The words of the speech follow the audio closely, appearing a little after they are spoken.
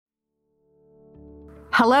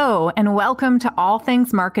Hello, and welcome to All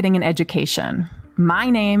Things Marketing and Education. My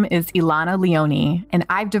name is Ilana Leone, and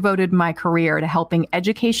I've devoted my career to helping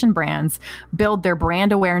education brands build their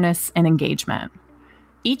brand awareness and engagement.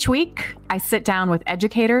 Each week, I sit down with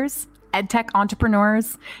educators, EdTech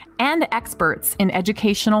entrepreneurs, and experts in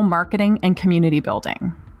educational marketing and community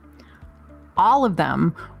building. All of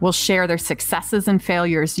them will share their successes and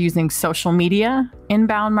failures using social media,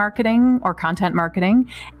 inbound marketing or content marketing,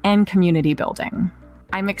 and community building.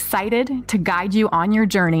 I'm excited to guide you on your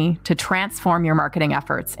journey to transform your marketing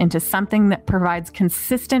efforts into something that provides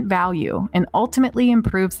consistent value and ultimately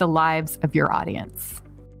improves the lives of your audience.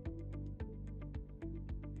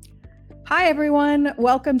 Hi, everyone.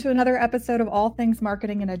 Welcome to another episode of All Things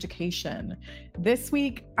Marketing and Education. This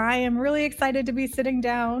week, I am really excited to be sitting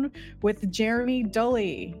down with Jeremy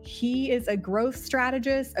Dulle. He is a growth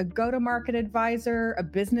strategist, a go-to-market advisor, a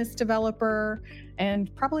business developer,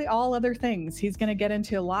 and probably all other things. He's going to get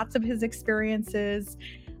into lots of his experiences.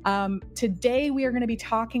 Today, we are going to be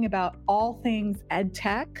talking about all things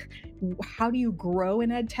EdTech. How do you grow in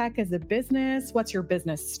EdTech as a business? What's your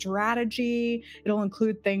business strategy? It'll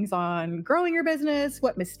include things on growing your business,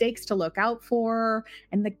 what mistakes to look out for,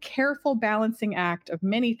 and the careful balancing act of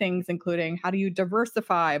many things, including how do you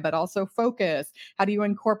diversify, but also focus? How do you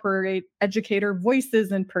incorporate educator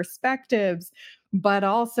voices and perspectives, but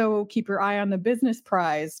also keep your eye on the business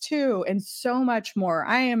prize too, and so much more.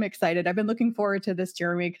 I am excited. I've been looking forward to this,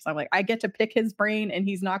 Jeremy, because I'm like, I get to pick his brain and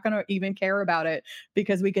he's not going to even care about it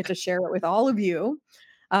because we get to share it with all of you.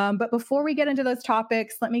 But before we get into those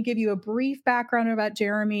topics, let me give you a brief background about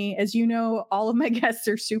Jeremy. As you know, all of my guests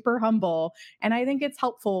are super humble, and I think it's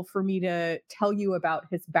helpful for me to tell you about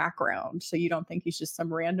his background so you don't think he's just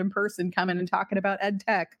some random person coming and talking about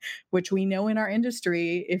EdTech, which we know in our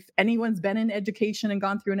industry, if anyone's been in education and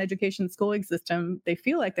gone through an education schooling system, they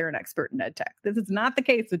feel like they're an expert in EdTech. This is not the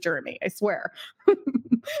case with Jeremy, I swear.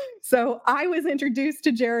 So I was introduced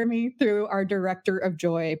to Jeremy through our director of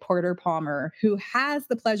joy, Porter Palmer, who has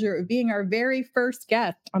the pleasure of being our very first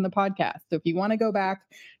guest on the podcast. So if you want to go back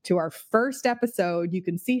to our first episode, you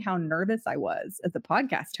can see how nervous I was as a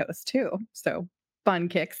podcast host too. So fun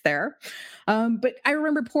kicks there. But I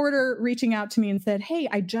remember Porter reaching out to me and said, "Hey,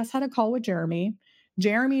 I just had a call with Jeremy.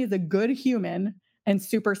 Jeremy is a good human and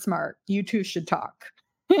super smart. You two should talk."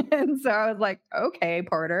 And so I was like, okay,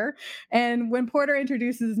 Porter. And when Porter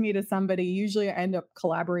introduces me to somebody, usually I end up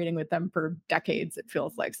collaborating with them for decades, it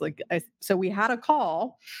feels like. So we had a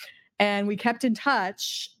call and we kept in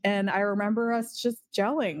touch. And I remember us just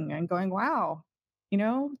gelling and going, wow,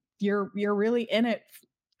 you're really in it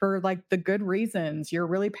for like the good reasons. You're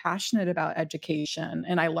really passionate about education.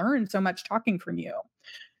 And I learned so much talking from you.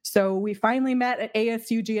 So we finally met at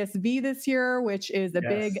ASU GSV this year, which is a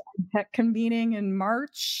big tech convening in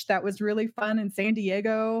March. That was really fun in San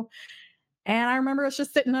Diego. And I remember us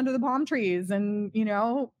just sitting under the palm trees and,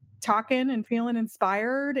 talking and feeling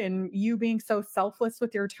inspired and you being so selfless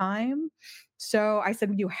with your time. So I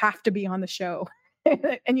said, you have to be on the show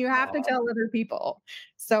and you have to tell other people.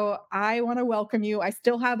 So I want to welcome you. I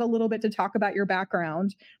still have a little bit to talk about your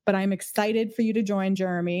background, but I'm excited for you to join,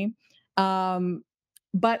 Jeremy.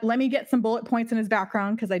 But let me get some bullet points in his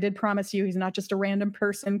background because I did promise you he's not just a random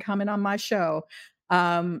person coming on my show.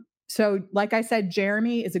 So like I said,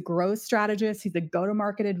 Jeremy is a growth strategist. He's a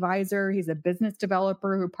go-to-market advisor. He's a business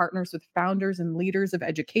developer who partners with founders and leaders of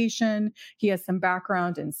education. He has some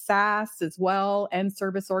background in SaaS as well and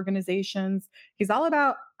service organizations. He's all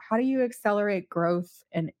about how do you accelerate growth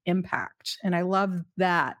and impact. And I love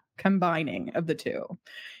that combining of the two.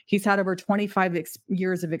 He's had over 25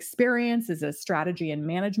 years of experience as a strategy and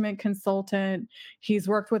management consultant. He's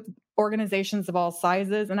worked with organizations of all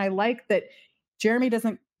sizes. And I like that Jeremy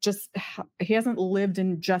he hasn't lived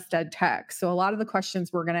in just EdTech. So a lot of the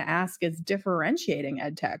questions we're going to ask is differentiating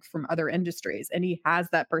EdTech from other industries. And he has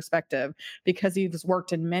that perspective because he's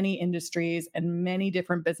worked in many industries and many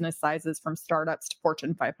different business sizes from startups to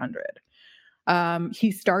Fortune 500.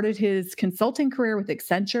 He started his consulting career with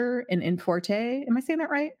Accenture and Inforte. Am I saying that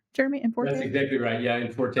right, Jeremy? Inforte? That's exactly right. Yeah,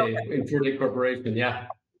 Inforte, okay. Inforte Corporation. Yeah.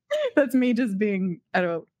 That's me just being, I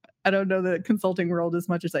don't know the consulting world as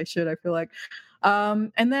much as I should, I feel like.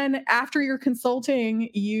 And then after your consulting,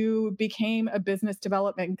 you became a business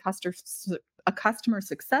development and a customer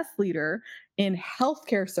success leader in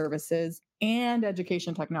healthcare services and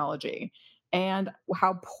education technology. And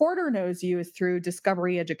how Porter knows you is through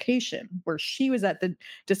Discovery Education, where she was at the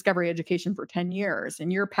Discovery Education for 10 years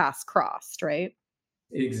and your paths crossed, right?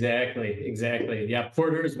 Exactly. Yeah,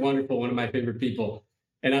 Porter is wonderful, one of my favorite people.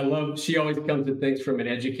 And she always comes at things from an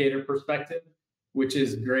educator perspective. which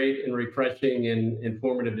is great and refreshing and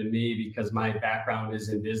informative to me because my background is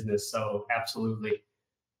in business. So absolutely.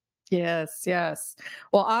 Yes, yes.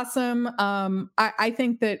 Well, awesome. I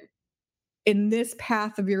think that in this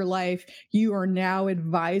path of your life, you are now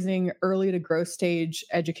advising early to growth stage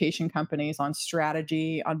education companies on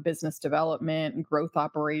strategy, on business development, and growth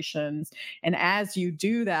operations. And as you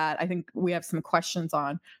do that, I think we have some questions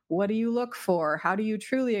on what do you look for? How do you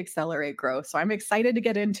truly accelerate growth? So I'm excited to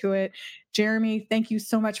get into it. Jeremy, thank you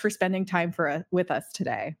so much for spending time with us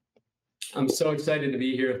today. I'm so excited to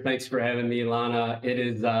be here. Thanks for having me, Lana.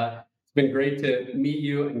 It's been great to meet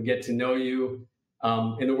you and get to know you.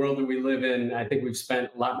 In the world that we live in, I think we've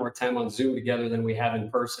spent a lot more time on Zoom together than we have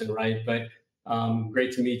in person, right? But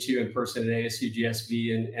great to meet you in person at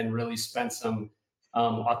ASU and really spend some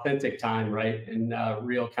authentic time, right? And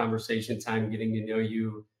real conversation time getting to know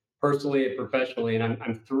you personally and professionally. And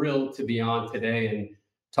I'm thrilled to be on today and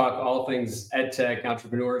talk all things EdTech,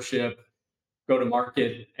 entrepreneurship, go to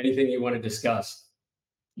market, anything you want to discuss.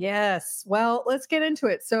 Yes. Well, let's get into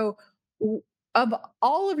it. So, w- of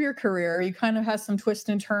all of your career, you kind of have some twists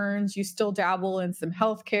and turns. You still dabble in some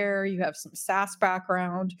healthcare. You have some SaaS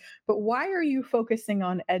background, but why are you focusing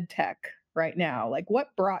on ed tech right now? Like,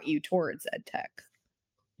 what brought you towards ed tech?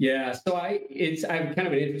 Yeah, so I'm kind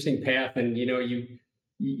of an interesting path, and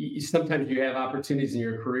you sometimes you have opportunities in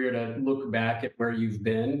your career to look back at where you've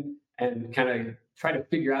been and kind of try to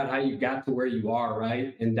figure out how you got to where you are,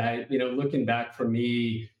 right? And looking back for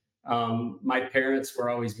me, my parents were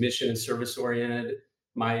always mission and service oriented.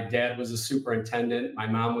 My dad was a superintendent. My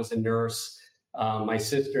mom was a nurse. My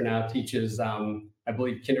sister now teaches, I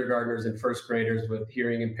believe, kindergartners and first graders with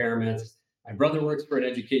hearing impairments. My brother works for an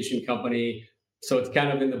education company, so it's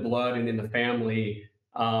kind of in the blood and in the family.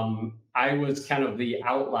 I was kind of the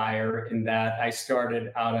outlier in that I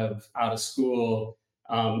started out of school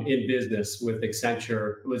in business with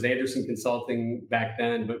Accenture. It was Anderson Consulting back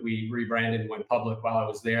then, but we rebranded and went public while I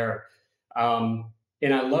was there. And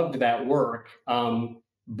I loved that work,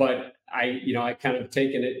 but I kind of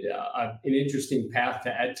taken an interesting path to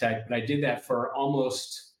EdTech. But I did that for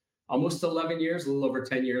almost 11 years, a little over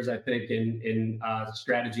 10 years, I think, in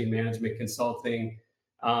strategy and management consulting.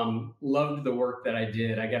 Loved the work that I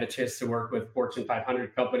did. I got a chance to work with Fortune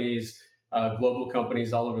 500 companies, global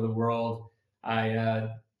companies all over the world. I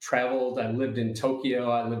traveled. I lived in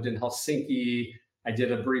Tokyo. I lived in Helsinki. I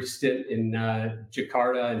did a brief stint in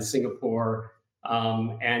Jakarta and Singapore,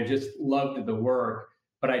 and just loved the work.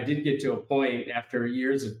 But I did get to a point after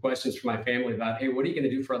years of questions from my family about, hey, what are you going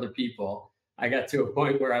to do for other people? I got to a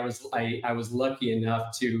point where I was lucky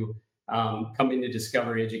enough to come into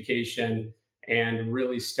Discovery Education and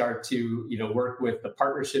really start to work with the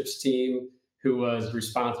partnerships team, who was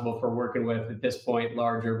responsible for working with, at this point,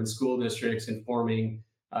 large urban school districts and forming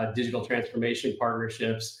digital transformation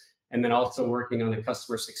partnerships, and then also working on the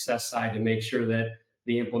customer success side to make sure that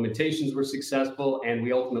the implementations were successful and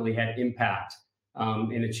we ultimately had impact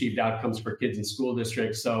and achieved outcomes for kids in school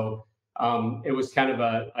districts. So it was kind of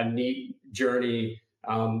a neat journey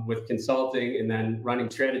with consulting and then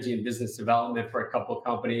running strategy and business development for a couple of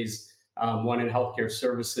companies, one in healthcare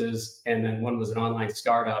services, and then one was an online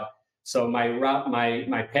startup. So my route,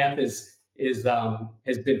 my path has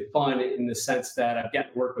been fun in the sense that I've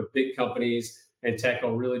gotten to work with big companies and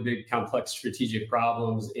tackle really big, complex strategic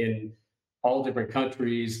problems in all different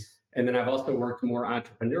countries. And then I've also worked more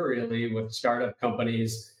entrepreneurially with startup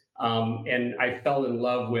companies. And I fell in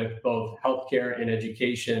love with both healthcare and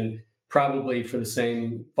education, probably for the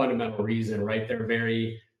same fundamental reason, right? They're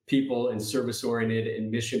very people and service oriented and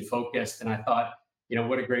mission focused. And I thought,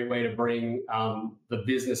 what a great way to bring the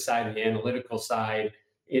business side and the analytical side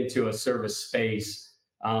into a service space.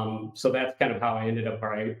 So that's kind of how I ended up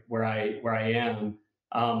where I am.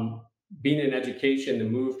 Being in education, the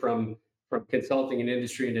move from consulting and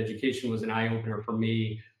industry and education was an eye opener for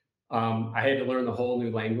me. I had to learn the whole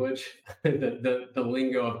new language, the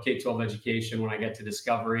lingo of K-12 education when I got to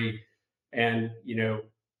Discovery, and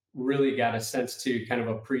really got a sense to kind of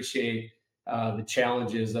appreciate the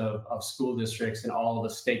challenges of school districts and all the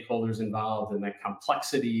stakeholders involved and the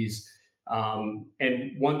complexities. And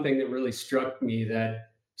one thing that really struck me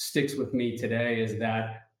that sticks with me today is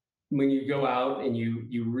that when you go out and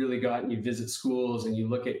you really go out and you visit schools and you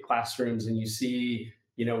look at classrooms and you see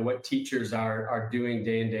what teachers are doing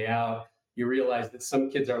day in day out, you realize that some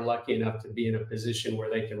kids are lucky enough to be in a position where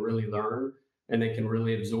they can really learn and they can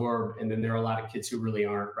really absorb, and then there are a lot of kids who really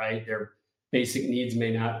aren't, right? Their basic needs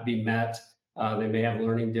may not be met. They may have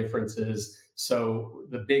learning differences. So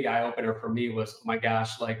the big eye opener for me was, oh my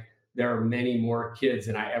gosh, like there are many more kids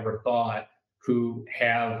than I ever thought who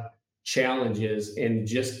have challenges, and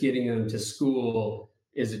just getting them to school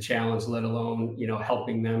is a challenge, let alone,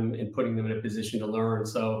 helping them and putting them in a position to learn.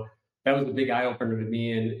 So that was a big eye opener to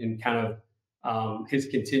me, and kind of has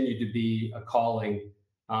continued to be a calling.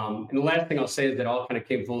 And the last thing I'll say is that all kind of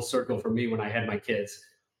came full circle for me when I had my kids.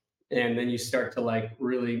 And then you start to like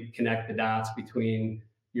really connect the dots between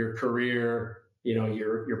your career,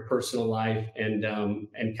 your personal life, and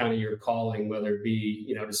kind of your calling, whether it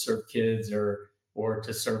be, to serve kids or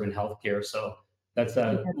to serve in healthcare. So that's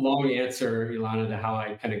a long answer, Ilana, to how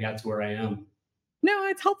I kind of got to where I am. No,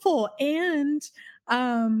 it's helpful. And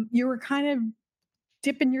you were kind of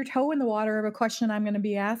dipping your toe in the water of a question I'm going to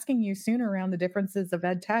be asking you soon around the differences of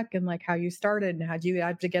ed tech and like how you started and how you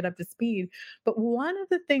had to get up to speed. But one of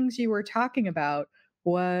the things you were talking about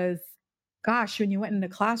was, gosh, when you went into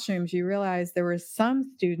classrooms, you realized there were some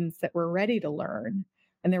students that were ready to learn.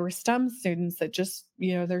 And there were some students that just,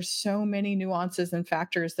 there's so many nuances and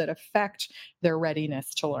factors that affect their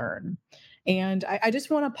readiness to learn. And I just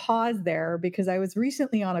want to pause there because I was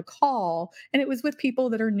recently on a call and it was with people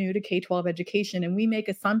that are new to K 12 education, and we make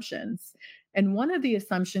assumptions. And one of the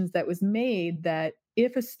assumptions that was made that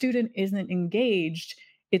if a student isn't engaged,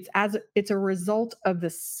 it's a result of the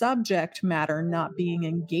subject matter not being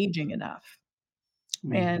engaging enough.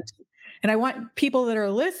 And Mhm. and I want people that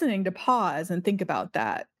are listening to pause and think about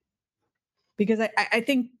that because I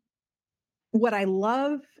think what I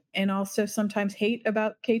love and also sometimes hate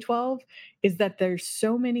about K 12 is that there's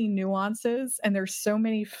so many nuances and there's so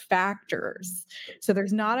many factors. So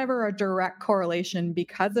there's not ever a direct correlation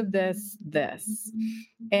because of this.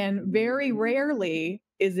 And very rarely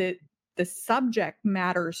is it the subject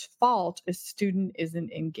matter's fault a student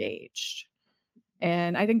isn't engaged.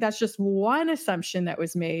 And I think that's just one assumption that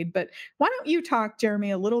was made. But why don't you talk,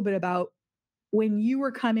 Jeremy, a little bit about when you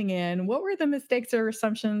were coming in, what were the mistakes or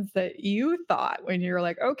assumptions that you thought when you were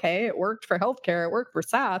like, okay, it worked for healthcare, it worked for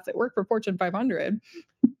SaaS, it worked for Fortune 500?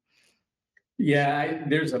 Yeah,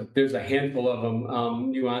 there's a handful of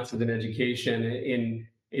them, nuances in education, and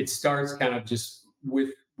it starts kind of just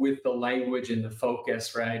with the language and the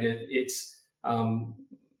focus, right? It's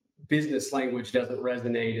business language doesn't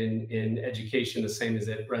resonate in education the same as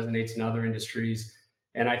it resonates in other industries,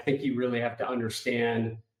 and I think you really have to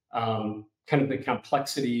understand kind of the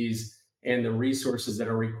complexities and the resources that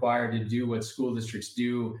are required to do what school districts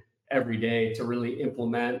do every day to really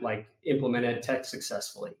implement ed tech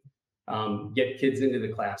successfully, get kids into the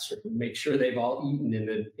classroom, make sure they've all eaten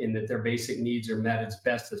and that their basic needs are met as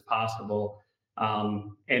best as possible.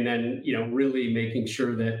 And then, really making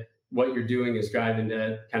sure that what you're doing is driving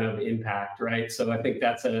to kind of impact, right? So I think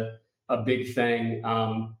that's a big thing.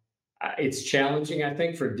 It's challenging, I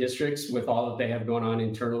think, for districts with all that they have going on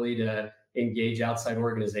internally to engage outside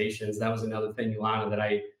organizations. That was another thing, Ilana, that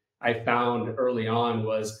I found early on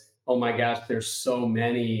was, oh my gosh, there's so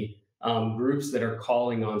many groups that are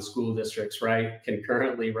calling on school districts, right,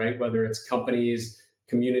 concurrently, right, whether it's companies,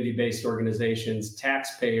 community-based organizations,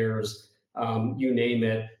 taxpayers, you name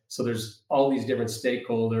it. So there's all these different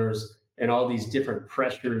stakeholders and all these different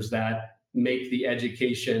pressures that make the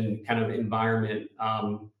education kind of environment,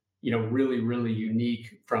 really, really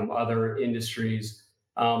unique from other industries.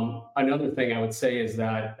 Another thing I would say is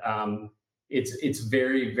that it's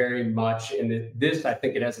very, very much, and this I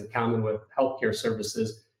think it has in common with healthcare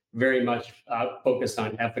services, very much focused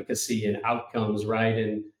on efficacy and outcomes, right?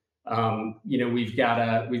 And we've got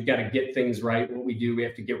to get things right. What we do, we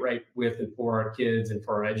have to get right with and for our kids and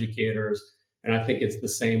for our educators. And I think it's the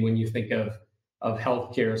same when you think of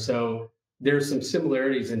healthcare. So there's some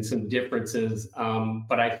similarities and some differences,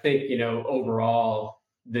 but I think overall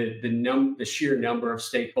the sheer number of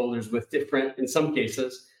stakeholders with different, in some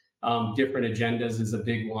cases, different agendas is a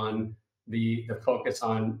big one. The focus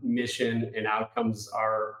on mission and outcomes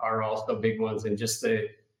are also big ones, and just the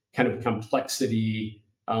kind of complexity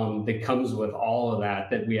that comes with all of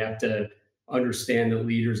that we have to understand that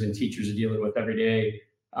leaders and teachers are dealing with every day.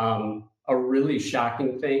 A really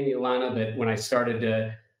shocking thing, Ilana, that when I started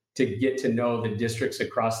to get to know the districts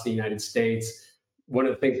across the United States, one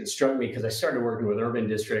of the things that struck me, because I started working with urban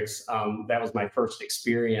districts, that was my first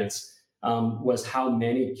experience, was how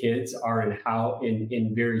many kids are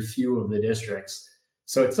in very few of the districts.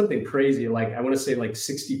 So it's something crazy. Like I want to say like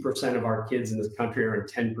 60% of our kids in this country are in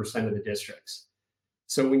 10% of the districts.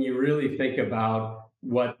 So when you really think about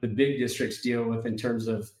what the big districts deal with in terms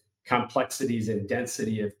of complexities and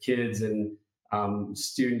density of kids and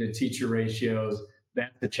student to teacher ratios,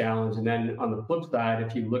 that's the challenge. And then on the flip side,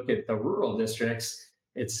 if you look at the rural districts,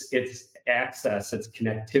 it's access, it's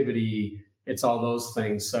connectivity, it's all those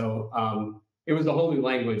things. So it was a whole new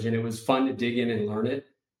language, and it was fun to dig in and learn it.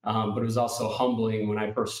 but it was also humbling when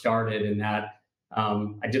I first started, in that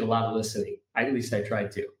I did a lot of listening. At least I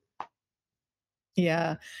tried to.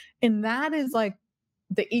 Yeah. And that is like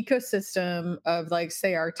the ecosystem of, like,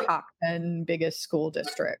 say, our top 10 biggest school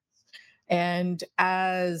districts. And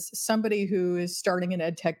as somebody who is starting an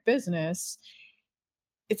ed tech business,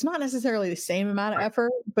 it's not necessarily the same amount of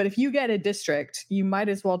effort, but if you get a district, you might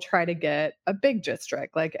as well try to get a big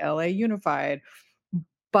district like LA Unified.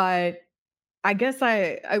 But I guess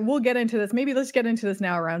I will get into this. Maybe let's get into this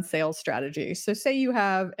now around sales strategy. So say you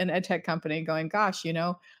have an ed tech company going, gosh,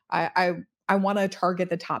 I want to target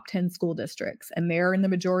the top 10 school districts and they're in the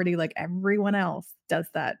majority, like everyone else does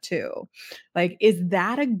that too. Like, is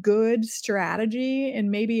that a good strategy?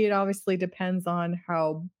 And maybe it obviously depends on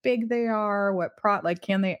how big they are, like,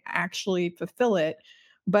 can they actually fulfill it?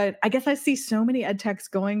 But I guess I see so many ed techs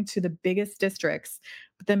going to the biggest districts,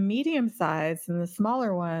 but the medium size and the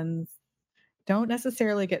smaller ones don't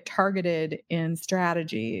necessarily get targeted in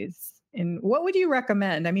strategies. And what would you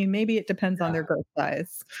recommend? I mean, maybe it depends on their growth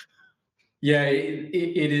size. Yeah, it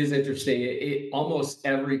is interesting. Almost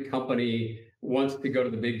every company wants to go to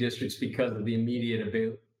the big districts because of the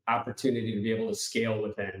immediate opportunity to be able to scale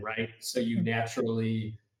within, right? So you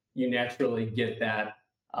naturally get that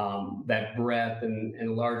breadth and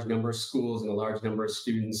a large number of schools and a large number of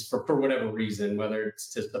students for whatever reason, whether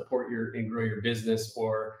it's to support your and grow your business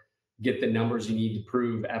or get the numbers you need to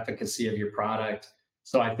prove efficacy of your product.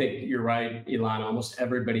 So I think you're right, Elon. Almost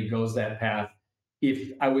everybody goes that path.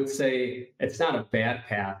 If I would say it's not a bad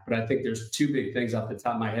path, but I think there's two big things off the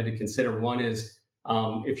top of my head to consider. One is,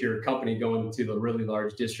 if you're a company going to the really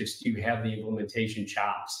large districts, do you have the implementation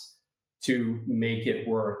chops to make it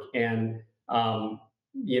work? And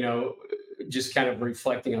you know, just kind of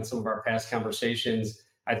reflecting on some of our past conversations,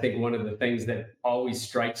 I think one of the things that always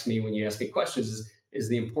strikes me when you ask me questions is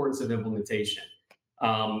the importance of implementation,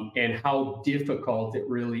 and how difficult it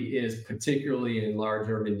really is, particularly in large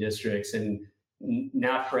urban districts. And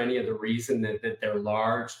not for any other reason that they're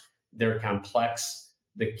large, they're complex.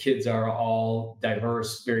 The kids are all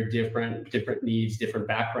diverse, very different needs, different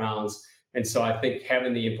backgrounds. And so I think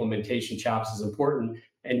having the implementation chops is important,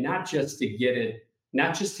 and not just to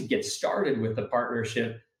get started with the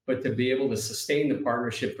partnership, but to be able to sustain the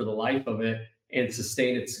partnership for the life of it and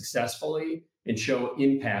sustain it successfully and show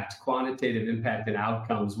impact, quantitative impact and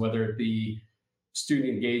outcomes, whether it be student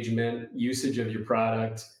engagement, usage of your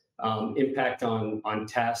product, impact on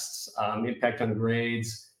tests, impact on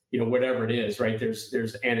grades, whatever it is, right?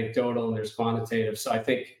 There's anecdotal and there's quantitative. So I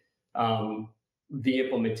think the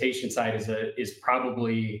implementation side is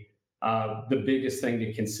probably the biggest thing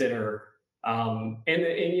to consider, and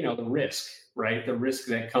the risk, right? The risk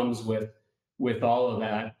that comes with all of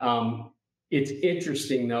that. It's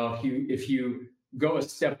interesting though, if you go a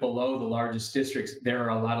step below the largest districts, there are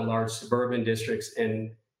a lot of large suburban districts,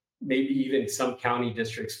 and maybe even some county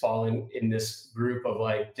districts fall in this group of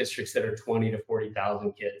like districts that are 20 to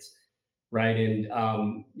 40,000 kids, right?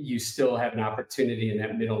 And you still have an opportunity in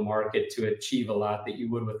that middle market to achieve a lot that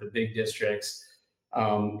you would with the big districts,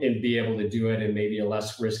 and be able to do it in maybe a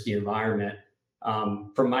less risky environment.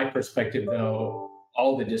 From my perspective, though,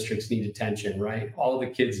 all the districts need attention, right? All the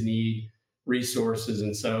kids need resources.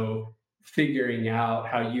 And so figuring out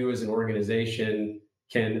how you as an organization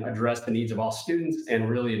can address the needs of all students and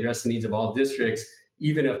really address the needs of all districts,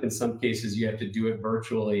 even if in some cases you have to do it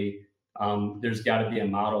virtually, there's got to be a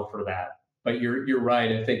model for that. But you're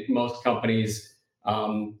right. I think most companies,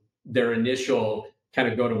 their initial kind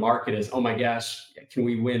of go to market is, oh my gosh, can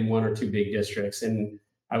we win one or two big districts? And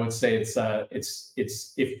I would say it's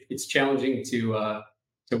challenging to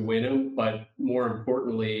win them, but more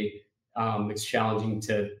importantly, it's challenging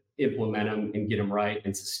to implement them and get them right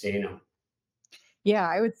and sustain them. Yeah,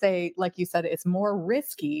 I would say, like you said, it's more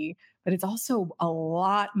risky, but it's also a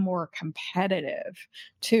lot more competitive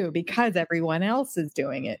too, because everyone else is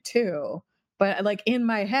doing it too. But like in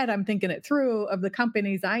my head, I'm thinking it through of the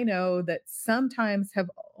companies I know that sometimes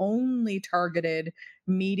have only targeted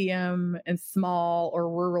medium and small or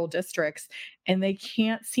rural districts, and they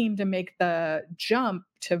can't seem to make the jump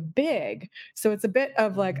to big. So it's a bit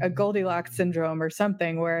of like a Goldilocks syndrome or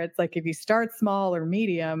something, where it's like if you start small or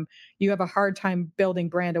medium, you have a hard time building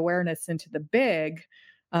brand awareness into the big.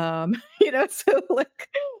 So like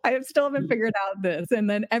still haven't figured out this. And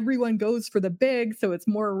then everyone goes for the big, so it's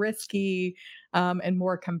more risky, and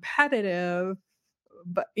more competitive.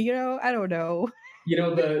 But I don't know.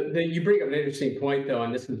 The you bring up an interesting point though,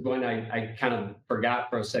 and this is one I kind of forgot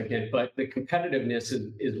for a second, but the competitiveness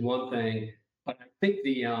is one thing, but I think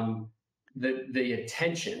the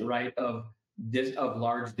attention, right, of of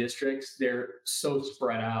large districts, they're so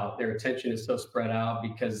spread out. Their attention is so spread out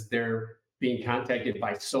because they're being contacted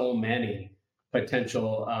by so many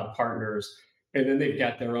potential partners. And then they've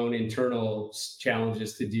got their own internal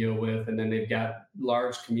challenges to deal with. And then they've got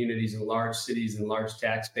large communities and large cities and large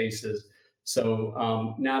tax bases.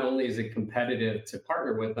 So not only is it competitive to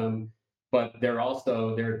partner with them, but their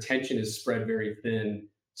attention is spread very thin.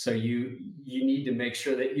 So you need to make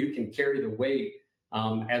sure that you can carry the weight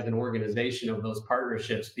as an organization of those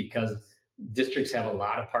partnerships, because districts have a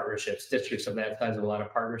lot of partnerships. Districts of that size have a lot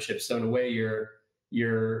of partnerships. So in a way, you're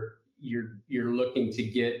looking to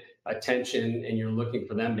get attention and you're looking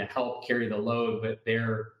for them to help carry the load, but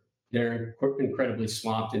they're incredibly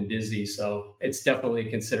swamped and busy. So it's definitely a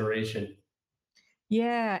consideration.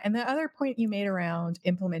 Yeah. And the other point you made around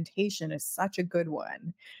implementation is such a good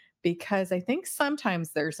one because I think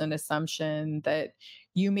sometimes there's an assumption that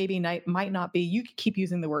you maybe might not be, you keep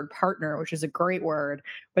using the word partner, which is a great word,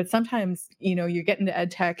 but sometimes, you get into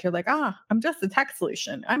ed tech, you're like, I'm just a tech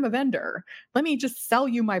solution. I'm a vendor. Let me just sell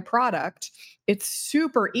you my product. It's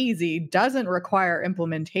super easy, doesn't require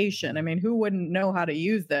implementation. I mean, who wouldn't know how to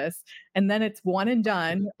use this? And then it's one and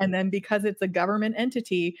done. And then because it's a government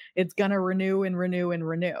entity, it's going to renew and renew and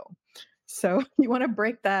renew. So you want to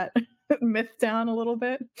break that myth down a little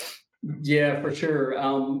bit? Yeah, for sure.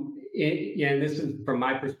 Yeah, and this is from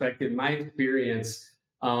my perspective, my experience.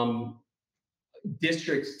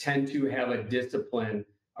 Districts tend to have a discipline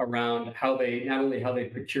around how they not only how they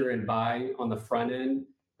procure and buy on the front end,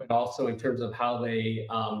 but also in terms of how they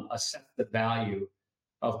assess the value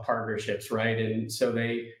of partnerships, right? And so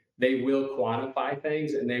they will quantify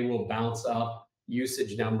things and they will bounce up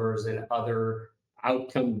usage numbers and other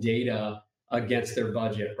outcome data against their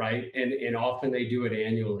budget, right? And often they do it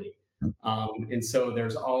annually. And so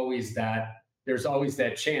there's always that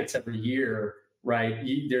chance every year, right?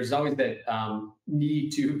 There's always that need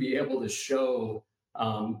to be able to show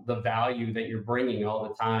the value that you're bringing all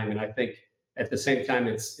the time. And I think at the same time,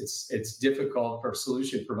 it's difficult for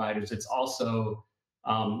solution providers. It's also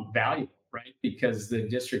valuable, right? Because the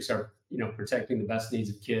districts are protecting the best needs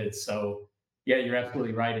of kids. So yeah, you're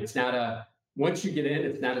absolutely right. It's not a once you get in,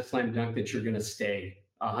 it's not a slam dunk that you're going to stay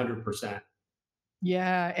 100%.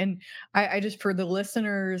 Yeah. And I just, for the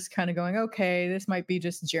listeners kind of going, okay, this might be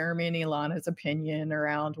just Jeremy and Ilana's opinion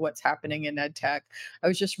around what's happening in ed tech. I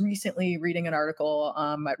was just recently reading an article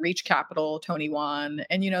at Reach Capital, Tony Wan,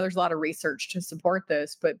 and, there's a lot of research to support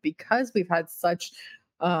this, but because we've had such,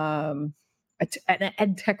 um, an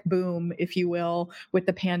ed tech boom, if you will, with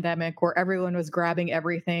the pandemic, where everyone was grabbing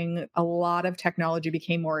everything. A lot of technology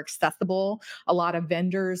became more accessible. A lot of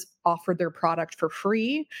vendors offered their product for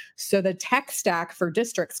free. So the tech stack for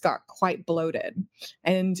districts got quite bloated.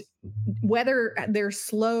 And whether they're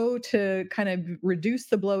slow to kind of reduce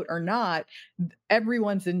the bloat or not,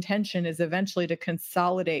 everyone's intention is eventually to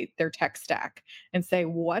consolidate their tech stack and say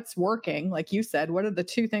what's working. Like you said, what are the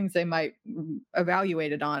two things they might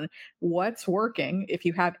evaluate it on? What's working? If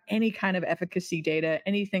you have any kind of efficacy data,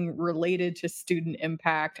 anything related to student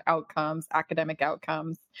impact outcomes, academic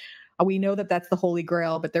outcomes, we know that that's the holy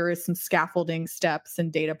grail, but there is some scaffolding steps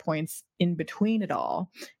and data points in between it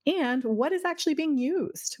all. And what is actually being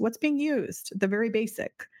used? What's being used? The very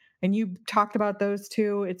basic. And you talked about those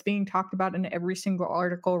two. It's being talked about in every single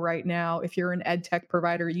article right now. If you're an ed tech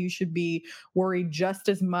provider, you should be worried just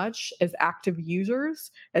as much as active users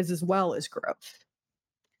as well as growth.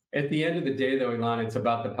 At the end of the day, though, Elon, it's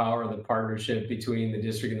about the power of the partnership between the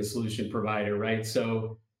district and the solution provider, right?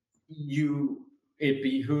 So it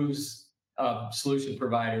behooves a solution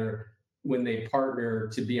provider when they partner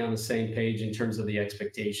to be on the same page in terms of the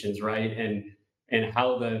expectations, right? And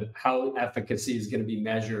how efficacy is going to be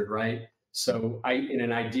measured, right? So in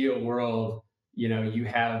an ideal world, you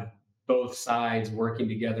have both sides working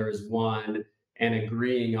together as one and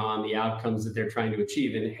agreeing on the outcomes that they're trying to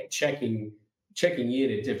achieve and checking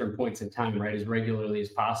in at different points in time, right, as regularly as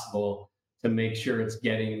possible to make sure it's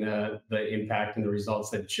getting the impact and the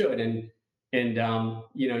results that it should. And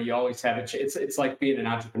you always have it's like being an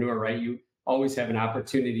entrepreneur, right? You always have an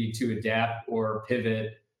opportunity to adapt or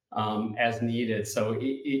pivot as needed. So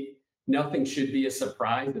nothing should be a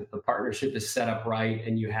surprise if the partnership is set up right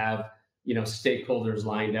and you have stakeholders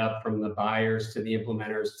lined up from the buyers to the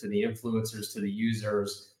implementers to the influencers to the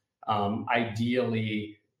users.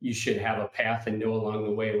 Ideally, you should have a path and know along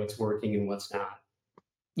the way what's working and what's not.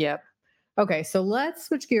 Yep. Okay, so let's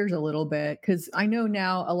switch gears a little bit because I know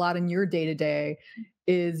now a lot in your day to day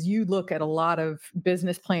is you look at a lot of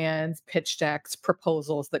business plans, pitch decks,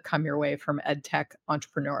 proposals that come your way from ed tech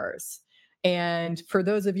entrepreneurs. And for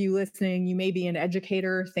those of you listening, you may be an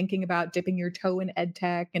educator thinking about dipping your toe in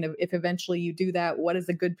EdTech. And if eventually you do that, what does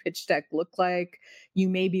a good pitch deck look like? You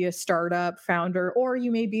may be a startup founder, or you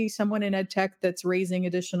may be someone in EdTech that's raising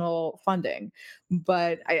additional funding.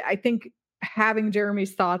 But I think having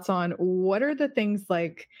Jeremy's thoughts on what are the things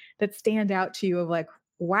like that stand out to you of like,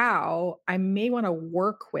 wow, I may want to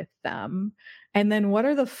work with them. And then what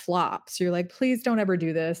are the flops? You're like, please don't ever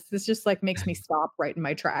do this. This just like makes me stop right in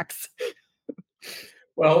my tracks.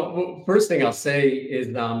 Well, first thing I'll say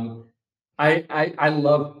is I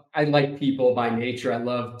like people by nature. I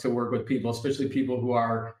love to work with people, especially people who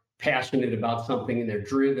are passionate about something and they're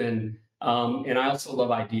driven. And I also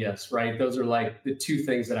love ideas, right? Those are like the two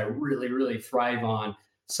things that I really, really thrive on.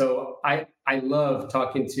 So I love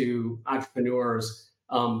talking to entrepreneurs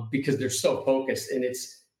because they're so focused and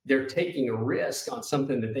they're taking a risk on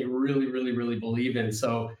something that they really, really, really believe in.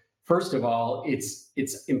 So first of all, it's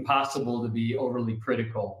impossible to be overly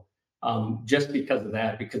critical just because of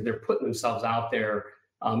that, because they're putting themselves out there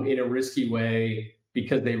in a risky way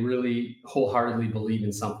because they really wholeheartedly believe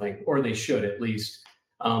in something, or they should at least.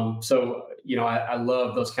 So, I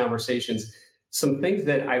love those conversations. Some things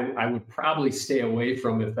that I would probably stay away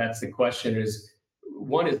from, if that's the question, is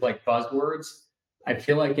one is like buzzwords. I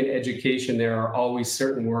feel like in education, there are always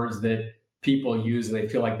certain words that people use and they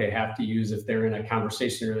feel like they have to use if they're in a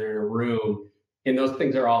conversation or they're in a room. And those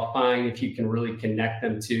things are all fine if you can really connect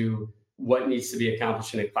them to what needs to be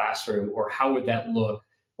accomplished in a classroom, or how would that look,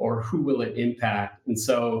 or who will it impact. And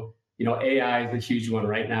so, AI is a huge one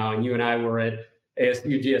right now. And you and I were at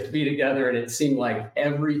ASU GSB together, and it seemed like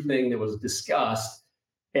everything that was discussed,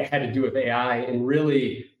 it had to do with AI. And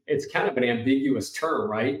really, it's kind of an ambiguous term,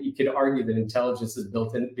 right? You could argue that intelligence has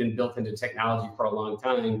been built into technology for a long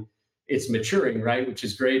time. It's maturing, right? Which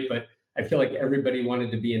is great. But I feel like everybody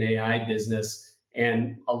wanted to be an AI business.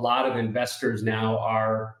 And a lot of investors now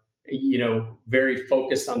are, very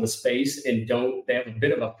focused on the space and they have a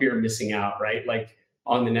bit of a fear of missing out, right? Like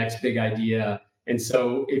on the next big idea. And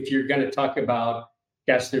so if you're going to talk about,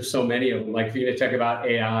 gosh, there's so many of them. Like if you're going to talk about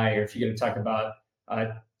AI, or if you're going to talk about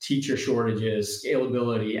teacher shortages,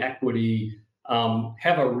 scalability, equity,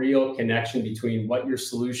 have a real connection between what your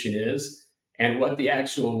solution is and what the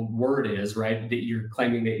actual word is, right? That you're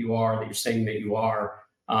claiming that you are, that you're saying that you are,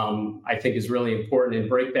 I think is really important, and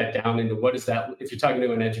break that down into what is that, if you're talking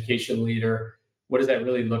to an education leader, what does that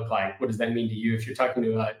really look like? What does that mean to you? If you're talking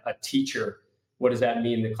to a teacher, what does that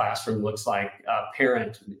mean the classroom looks like? A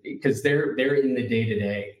parent, because they're in the day to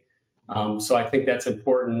day. So I think that's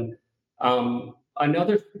important.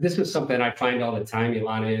 This is something I find all the time,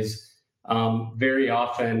 Ilana, is very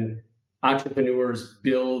often entrepreneurs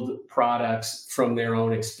build products from their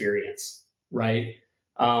own experience, right?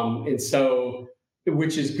 And so,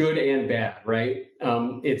 which is good and bad, right?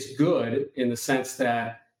 It's good in the sense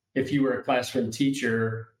that if you were a classroom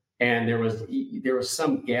teacher and there was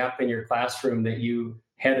some gap in your classroom that you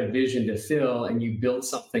had a vision to fill, and you built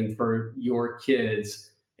something for your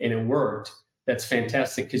kids and it worked, that's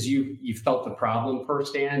fantastic, because you felt the problem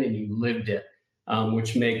firsthand and you lived it,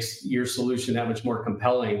 which makes your solution that much more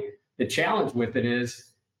compelling. The challenge with it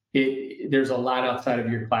is there's a lot outside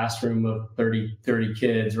of your classroom of 30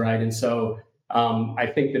 kids, right? And so I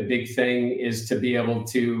think the big thing is to be able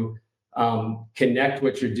to connect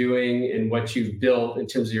what you're doing and what you've built in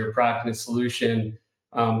terms of your product and solution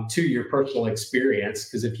to your personal experience.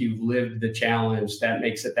 Because if you've lived the challenge, that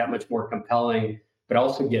makes it that much more compelling, but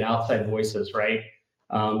also get outside voices, right?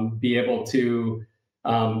 Be able to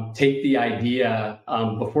take the idea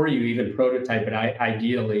before you even prototype it,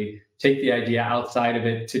 ideally, take the idea outside of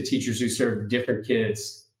it to teachers who serve different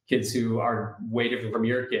kids who are way different from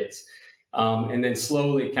your kids. And then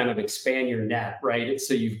slowly kind of expand your net, right?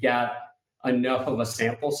 So you've got enough of a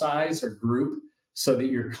sample size or group so that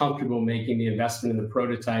you're comfortable making the investment in the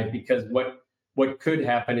prototype. Because what could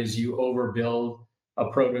happen is you overbuild a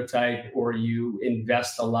prototype, or you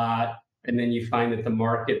invest a lot, and then you find that the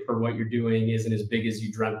market for what you're doing isn't as big as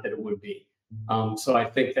you dreamt that it would be. So I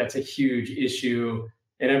think that's a huge issue.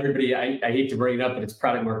 And everybody, I hate to bring it up, but it's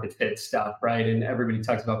product market fit stuff, right? And everybody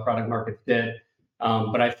talks about product market fit.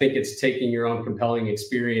 But I think it's taking your own compelling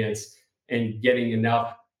experience and getting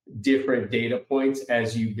enough different data points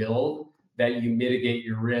as you build that you mitigate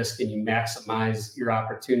your risk and you maximize your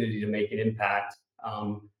opportunity to make an impact.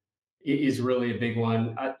 Is really a big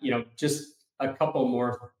one. Just a couple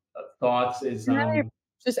more thoughts is. Can I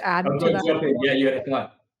just add I'm to going that? to jump in. Yeah, you had a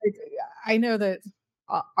thought. Like, I know that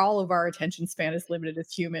all of our attention span is limited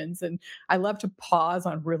as humans. And I love to pause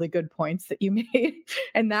on really good points that you made.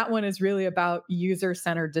 And that one is really about user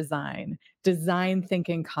centered design, design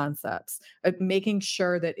thinking concepts, making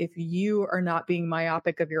sure that if you are not being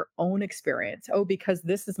myopic of your own experience, oh, because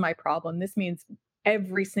this is my problem, this means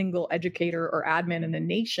every single educator or admin in the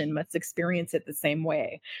nation must experience it the same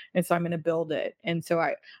way. And so I'm going to build it. And so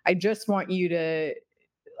I just want you to,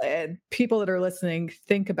 people that are listening,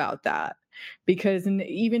 think about that. Because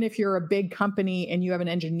even if you're a big company and you have an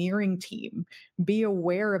engineering team, be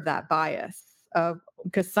aware of that bias. Of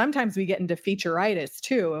Because sometimes we get into featureitis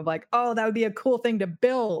too, of like, oh, that would be a cool thing to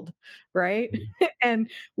build, right? And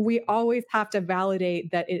we always have to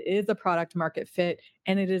validate that it is a product market fit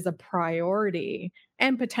and it is a priority,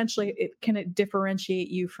 and potentially it differentiate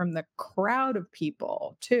you from the crowd of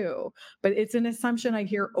people too. But it's an assumption I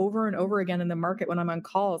hear over and over again in the market when I'm on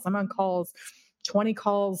calls. I'm on calls 20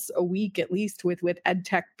 calls a week at least with ed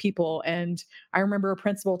tech people. And I remember a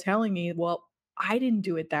principal telling me, well, I didn't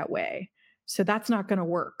do it that way, so that's not going to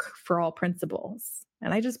work for all principals.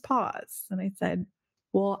 And I just paused and I said,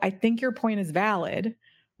 well, I think your point is valid,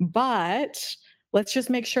 but let's just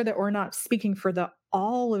make sure that we're not speaking for the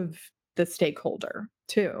all of the stakeholder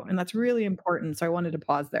too. And that's really important. So I wanted to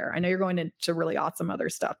pause there. I know you're going into really awesome other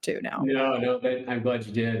stuff too now. No, no, I'm glad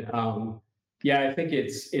you did. Yeah, I think I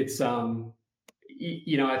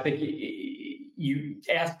think you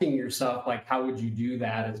asking yourself, like, how would you do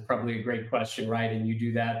that is probably a great question, right? And you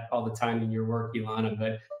do that all the time in your work, Ilana.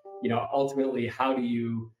 But ultimately, how do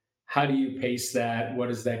you pace that? What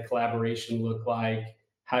does that collaboration look like?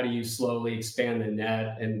 How do you slowly expand the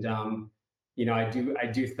net? And I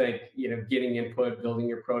do think getting input, building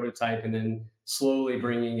your prototype, and then slowly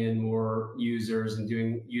bringing in more users and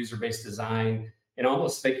doing user-based design, and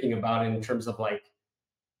almost thinking about it in terms of like,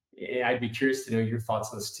 I'd be curious to know your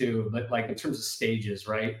thoughts on this too, but like in terms of stages,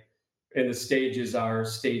 right? And the stages are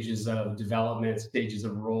stages of development, stages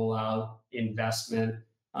of rollout, investment.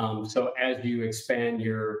 So as you expand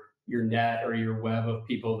your net or your web of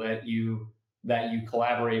people that you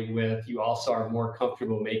collaborate with, you also are more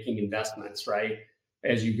comfortable making investments, right?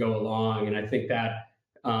 As you go along. And I think that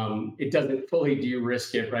it doesn't fully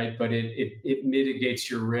de-risk it, right? But it mitigates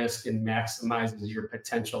your risk and maximizes your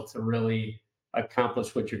potential to really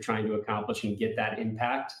accomplish what you're trying to accomplish and get that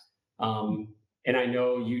impact. And I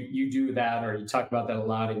know you do that, or you talk about that a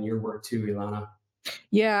lot in your work too, Ilana.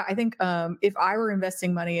 Yeah, I think if I were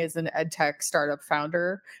investing money as an ed tech startup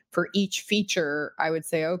founder for each feature, I would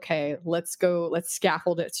say, okay, let's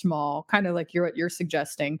scaffold it small, kind of like what you're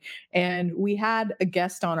suggesting. And we had a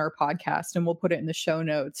guest on our podcast, and we'll put it in the show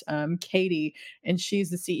notes, Katie, and she's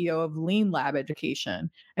the CEO of Lean Lab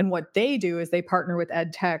Education. And what they do is they partner with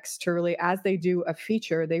ed techs to really, as they do a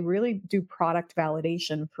feature, they really do product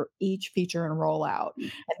validation for each feature and rollout.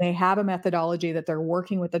 And they have a methodology that they're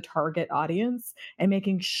working with the target audience and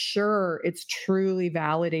making sure it's truly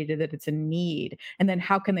validated that it's a need. And then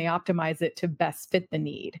how can they optimize it to best fit the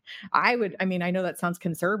need? I know that sounds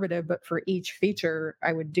conservative, but for each feature,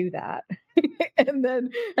 I would do that. and then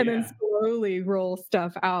Yeah. slowly roll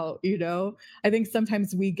stuff out. I think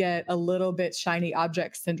sometimes we get a little bit shiny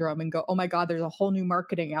object syndrome and go, oh my God, there's a whole new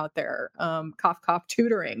marketing out there. Cough, cough,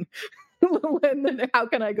 tutoring. And then how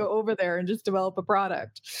can I go over there and just develop a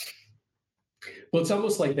product? Well, it's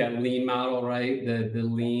almost like that lean model, right? The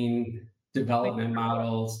lean development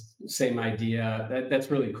models, same idea.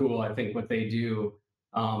 That's really cool. I think what they do,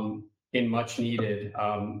 in much needed,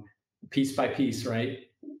 piece by piece, right?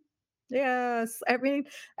 Yes. I mean,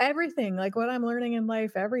 everything, like what I'm learning in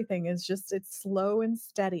life, everything is just, it's slow and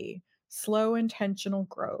steady, slow, intentional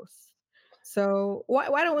growth. So why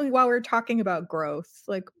don't we, while we're talking about growth,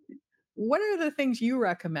 like what are the things you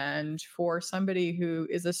recommend for somebody who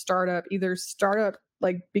is a startup, either startup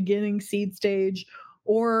like beginning seed stage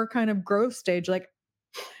or kind of growth stage? Like,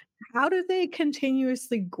 how do they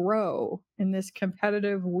continuously grow in this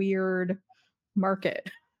competitive, weird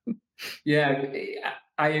market? Yeah,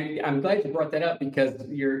 I'm glad you brought that up, because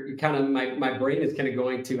you're kind of my brain is kind of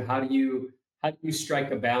going to how do you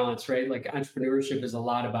strike a balance, right? Like entrepreneurship is a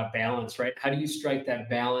lot about balance, right? How do you strike that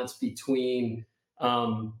balance between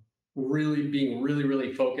um, really being really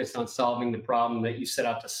really focused on solving the problem that you set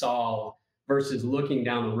out to solve versus looking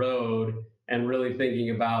down the road and really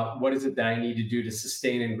thinking about what is it that I need to do to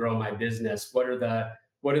sustain and grow my business? What are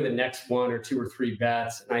the next one or two or three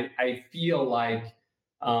bets? And I feel like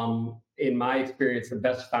in my experience, the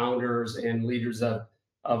best founders and leaders of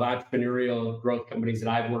entrepreneurial growth companies that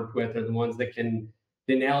I've worked with are the ones that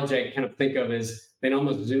the analogy I kind of think of is they can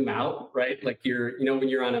almost zoom out, right? Like when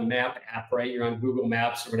you're on a map app, right? You're on Google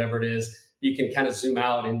Maps or whatever it is, you can kind of zoom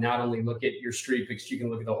out and not only look at your street, but you can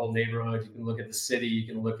look at the whole neighborhood, you can look at the city, you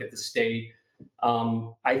can look at the state.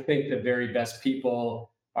 I think the very best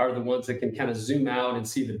people are the ones that can kind of zoom out and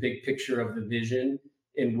see the big picture of the vision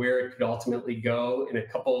and where it could ultimately go in a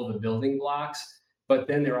couple of the building blocks. But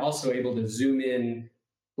then they're also able to zoom in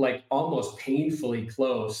like almost painfully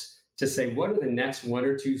close to say, what are the next one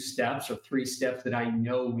or two steps or three steps that I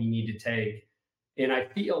know we need to take? And I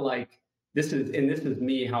feel like this is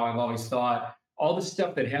me, how I've always thought, all the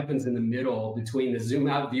stuff that happens in the middle between the zoom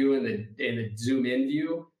out view and the zoom in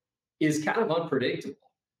view is kind of unpredictable.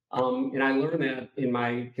 And I learned that in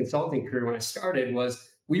my consulting career when I started was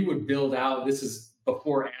we would build out, this is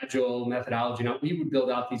before agile methodology, now we would build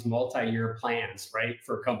out these multi-year plans, right,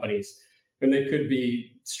 for companies. And they could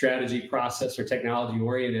be strategy, process, or technology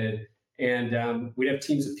oriented. And we'd have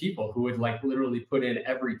teams of people who would like literally put in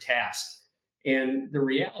every task. And the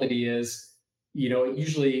reality is,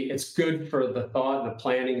 usually it's good for the thought and the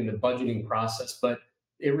planning and the budgeting process, but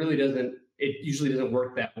it usually doesn't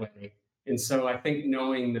work that way. And so I think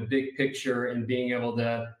knowing the big picture and being able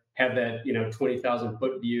to have that, 20,000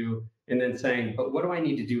 foot view and then saying, but what do I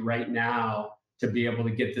need to do right now to be able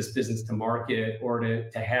to get this business to market or to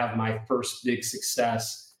have my first big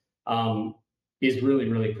success is really,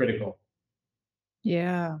 really critical.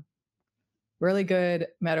 Yeah. Really good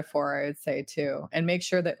metaphor, I would say too. And make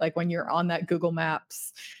sure that like when you're on that Google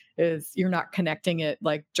Maps is you're not connecting it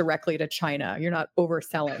like directly to China. You're not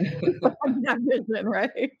overselling that vision,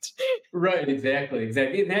 right? Right, exactly,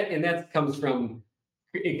 exactly. And that comes from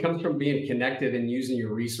being connected and using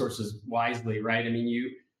your resources wisely, right? I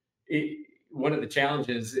mean, one of the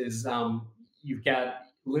challenges is you've got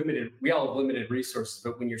limited. We all have limited resources,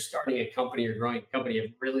 but when you're starting a company or growing a company, you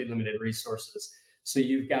have really limited resources. So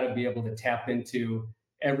you've got to be able to tap into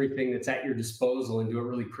everything that's at your disposal and do it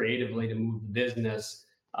really creatively to move the business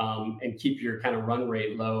and keep your kind of run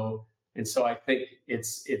rate low. And so I think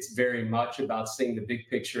it's very much about seeing the big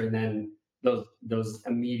picture and then those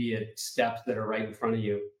immediate steps that are right in front of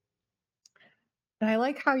you. And I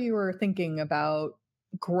like how you were thinking about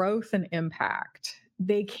growth and impact.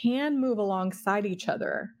 They can move alongside each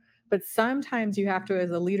other, but sometimes you have to,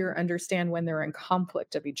 as a leader, understand when they're in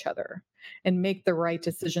conflict of each other and make the right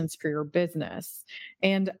decisions for your business.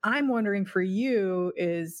 And I'm wondering for you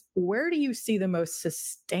is where do you see the most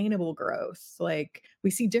sustainable growth? Like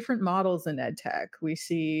we see different models in ed tech. We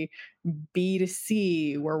see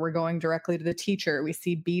B2C where we're going directly to the teacher. We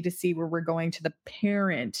see B2C where we're going to the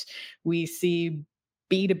parent. We see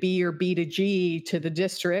B2B or B2G to the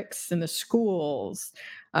districts and the schools.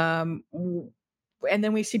 Um, and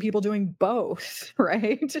then we see people doing both,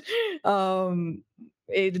 right? Um,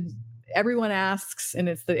 it, everyone asks, and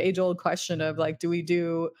it's the age old question of like, do we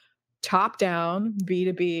do top down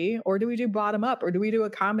B2B or do we do bottom up or do we do a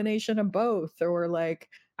combination of both or like,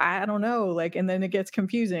 I don't know, like, and then it gets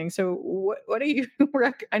confusing. So what do you,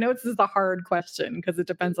 I know this is a hard question because it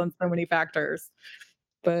depends on so many factors,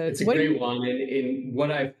 but It's a what do you, great one, and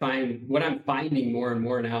what I'm finding more and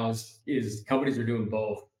more now is companies are doing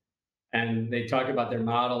both, and they talk about their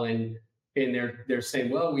model, and they're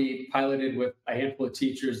saying, well, we piloted with a handful of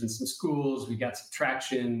teachers in some schools, we got some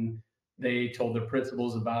traction. They told their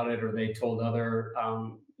principals about it, or they told other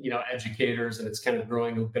educators, and it's kind of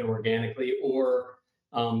growing a bit organically. Or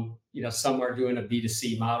some are doing a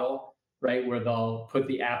B2C model, right, where they'll put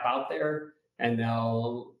the app out there and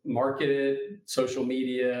they'll market it, social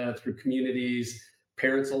media, through communities.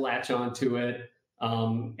 Parents will latch onto it,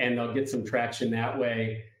 and they'll get some traction that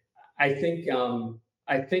way. I think the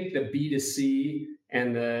B2C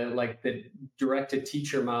and the direct to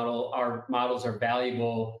teacher models are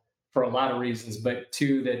valuable for a lot of reasons, but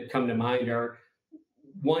two that come to mind are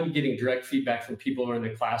one, getting direct feedback from people who are in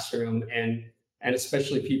the classroom, and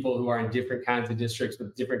especially people who are in different kinds of districts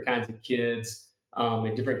with different kinds of kids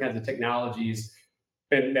and different kinds of technologies.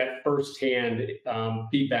 And that firsthand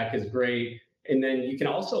feedback is great. And then you can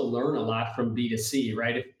also learn a lot from B2C,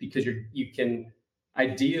 right? Because you can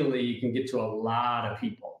ideally you can get to a lot of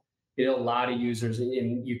people, get a lot of users,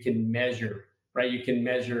 and you can measure, right? You can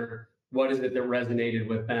measure what is it that resonated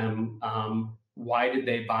with them, why did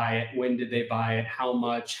they buy it, when did they buy it, how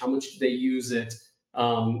much did they use it,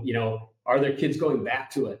 are their kids going back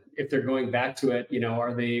to it? If they're going back to it,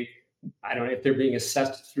 are they, I don't know, if they're being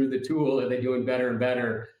assessed through the tool, are they doing better and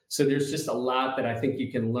better? So there's just a lot that I think you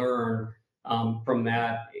can learn from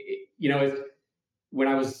that. When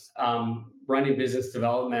I was running business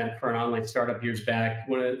development for an online startup years back,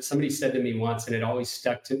 somebody said to me once, and it always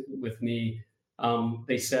with me.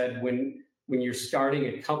 They said, when you're starting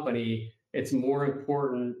a company, it's more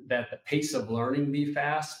important that the pace of learning be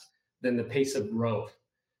fast than the pace of growth.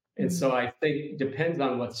 And so I think depends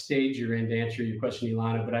on what stage you're in to answer your question,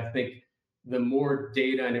 Ilana. But I think the more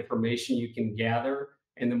data and information you can gather,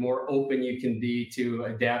 and the more open you can be to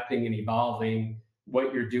adapting and evolving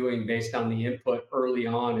what you're doing based on the input early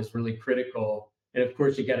on is really critical. And of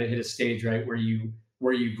course, you got to hit a stage right where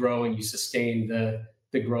you grow and you sustain the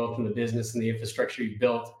growth and the business and the infrastructure you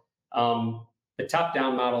built. The top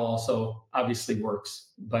down model also obviously works,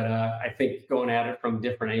 but I think going at it from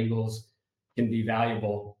different angles can be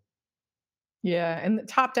valuable. Yeah, and the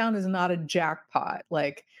top down is not a jackpot.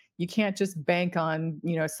 Like you can't just bank on,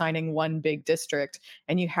 signing one big district.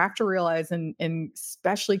 And you have to realize in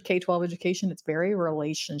especially K-12 education, it's very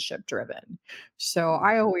relationship driven. So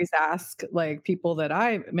I always ask like people that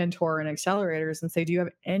I mentor in accelerators and say, do you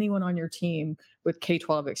have anyone on your team with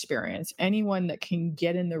K-12 experience? Anyone that can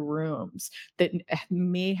get in the rooms that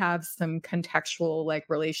may have some contextual like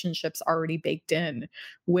relationships already baked in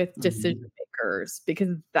with decision Mhm. makers,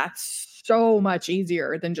 because that's so much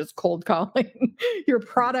easier than just cold calling your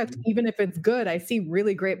product. Even if it's good, I see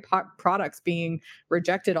really great products being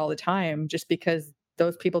rejected all the time just because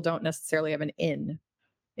those people don't necessarily have an in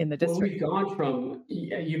the Well, district. we've gone from,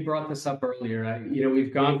 yeah, you brought this up earlier.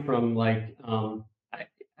 We've gone from like, I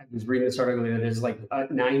was reading this article that there's like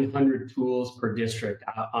 900 tools per district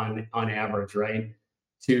on average, right?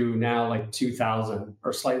 To now like 2,000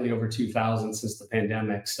 or slightly over 2,000 since the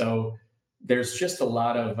pandemic. So there's just a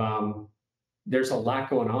lot of, there's a lot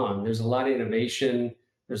going on. There's a lot of innovation.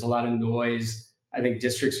 There's a lot of noise. I think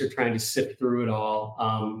districts are trying to sift through it all.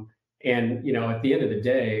 And at the end of the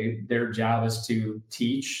day, their job is to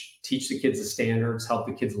teach the kids the standards, help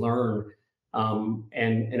the kids learn.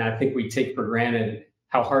 And I think we take for granted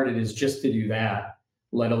how hard it is just to do that,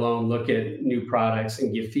 let alone look at new products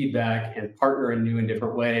and give feedback and partner in new and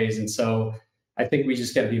different ways. And so I think we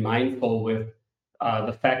just got to be mindful with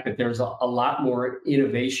the fact that there's a lot more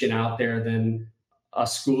innovation out there than a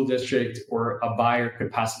school district or a buyer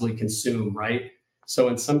could possibly consume, right? So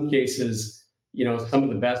in some cases, some of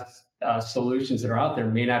the best solutions that are out there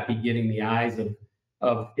may not be getting the eyes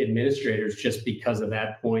of administrators just because of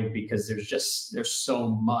that point, because there's so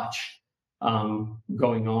much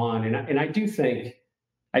going on, and I do think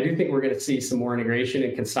we're going to see some more integration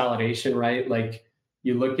and consolidation, right? Like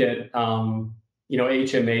you look at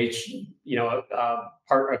HMH,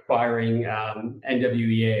 part acquiring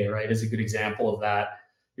NWEA, right, is a good example of that.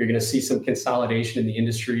 You're going to see some consolidation in the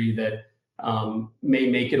industry that may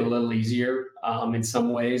make it a little easier in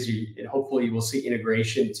some ways. Hopefully, we'll see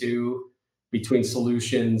integration too between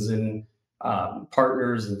solutions and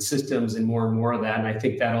partners and systems and more of that. And I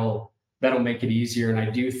think that'll make it easier. And I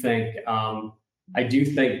do think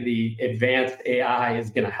the advanced AI is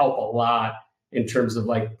going to help a lot in terms of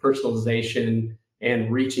like personalization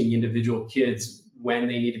and reaching individual kids when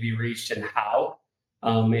they need to be reached and how,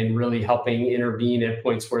 and really helping intervene at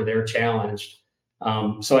points where they're challenged.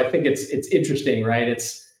 So I think it's interesting, right?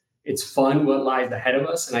 It's fun what lies ahead of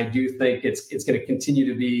us, and I do think it's going to continue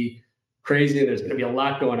to be crazy. There's going to be a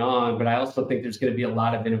lot going on, but I also think there's going to be a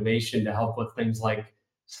lot of innovation to help with things like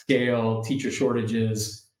scale, teacher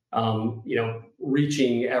shortages,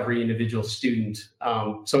 reaching every individual student.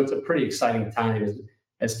 So it's a pretty exciting time,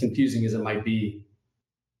 as confusing as it might be.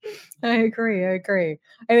 I agree. I agree.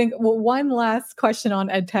 I think, well, one last question on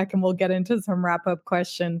EdTech, and we'll get into some wrap up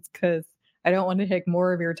questions because I don't want to take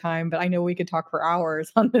more of your time, but I know we could talk for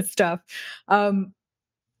hours on this stuff. Um,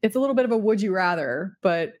 it's a little bit of a would you rather,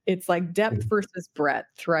 but it's like depth versus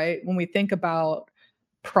breadth, right? When we think about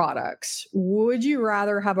products, would you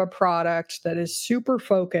rather have a product that is super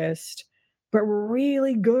focused, but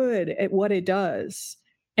really good at what it does?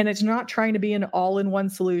 And it's not trying to be an all in one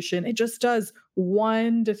solution, it just does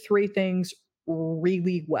one to three things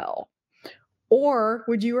really well. Or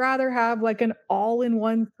would you rather have like an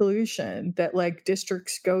all-in-one solution that like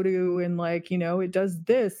districts go to and like, it does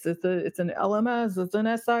this, it's an LMS, it's an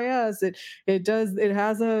SIS, it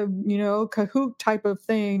has a, Kahoot type of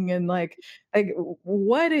thing, and like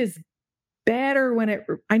what is better when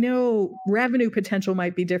I know revenue potential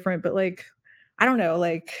might be different, but like I don't know,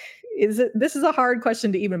 like this is a hard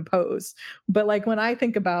question to even pose. But like when I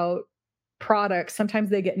think about products, sometimes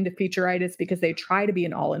they get into featureitis because they try to be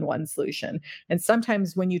an all-in-one solution. And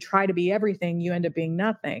sometimes when you try to be everything, you end up being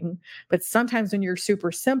nothing. But sometimes when you're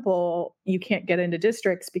super simple, you can't get into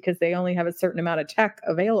districts because they only have a certain amount of tech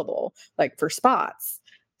available, like for spots.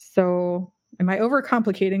 So am I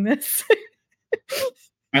overcomplicating this?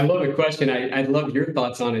 I love the question. I'd love your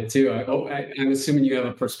thoughts on it too. I'm assuming you have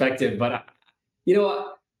a perspective, but you know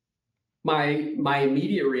what? My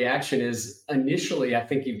immediate reaction is initially, I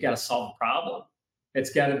think you've got to solve a problem.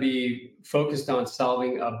 It's got to be focused on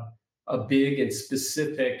solving a a big and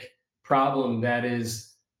specific problem that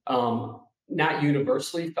is not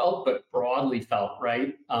universally felt, but broadly felt,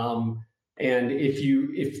 right? And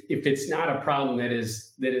if it's not a problem that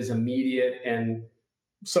is immediate and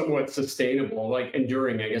somewhat sustainable, like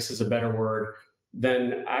enduring, I guess is a better word,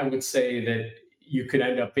 then I would say that you could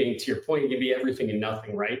end up being, to your point, you can be everything and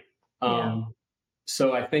nothing, right? Yeah.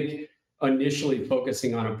 So I think initially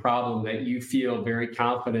focusing on a problem that you feel very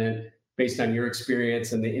confident based on your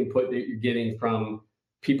experience and the input that you're getting from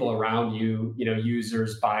people around you,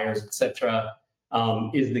 users, buyers, et cetera,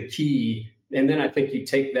 is the key. And then I think you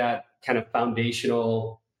take that kind of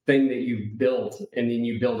foundational thing that you built and then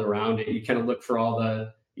you build around it. You kind of look for all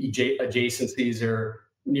the adjacencies or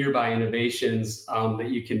nearby innovations that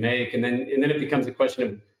you can make. And then it becomes a question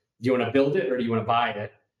of, do you want to build it or do you want to buy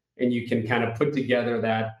it? And you can kind of put together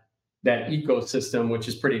that ecosystem, which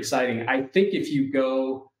is pretty exciting. I think if you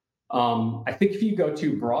go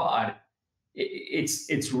too broad,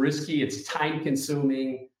 it's risky, it's time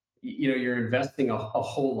consuming. You're investing a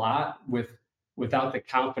whole lot without the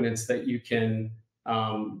confidence that you can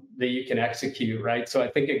execute, right? So I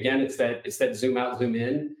think again, it's that zoom out, zoom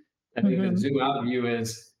in. I think the Mhm. zoom out view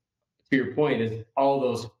is, to your point, is all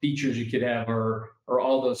those features you could have or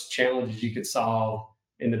all those challenges you could solve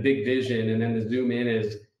in the big vision. And then the zoom in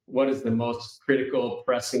is, what is the most critical,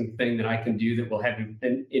 pressing thing that I can do that will have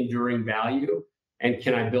an enduring value? And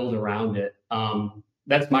can I build around it?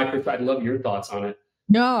 That's my perspective. I'd love your thoughts on it.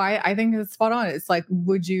 No, I think it's spot on. It's like,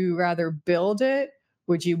 would you rather build it?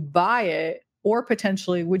 Would you buy it? Or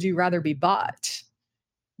potentially, would you rather be bought?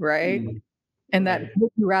 Right? Mm, And that right.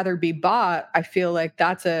 would you rather be bought, I feel like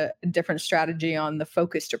that's a different strategy on the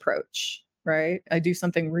focused approach, right? I do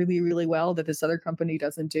something really, really well that this other company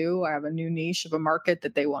doesn't do. I have a new niche of a market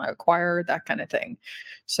that they want to acquire, that kind of thing.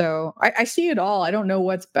 So I see it all. I don't know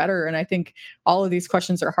what's better. And I think all of these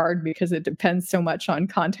questions are hard because it depends so much on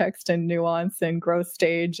context and nuance and growth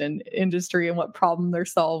stage and industry and what problem they're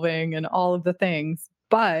solving and all of the things.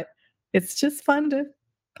 But it's just fun to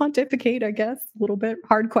pontificate, I guess, a little bit.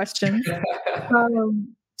 Hard questions.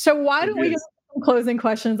 So why It don't we get is. some closing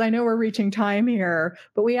questions? I know we're reaching time here,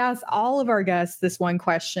 but we ask all of our guests this one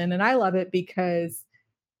question, and I love it because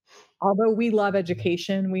although we love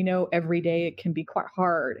education, we know every day it can be quite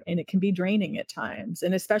hard and it can be draining at times.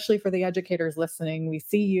 And especially for the educators listening, we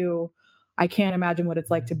see you. I can't imagine what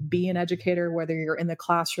it's like to be an educator, whether you're in the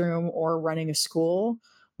classroom or running a school.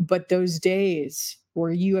 But those days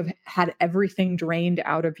where you have had everything drained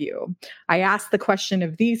out of you, I asked the question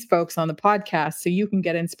of these folks on the podcast so you can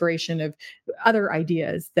get inspiration of other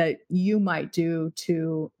ideas that you might do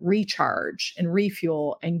to recharge and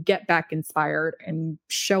refuel and get back inspired and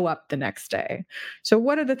show up the next day. So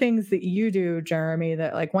what are the things that you do, Jeremy,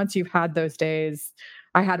 that like once you've had those days?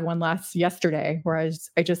 I had one yesterday where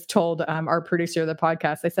I just told our producer of the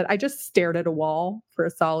podcast, I said, I just stared at a wall for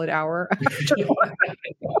a solid hour after.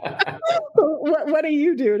 What do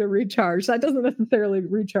you do to recharge? That doesn't necessarily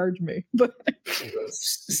recharge me, but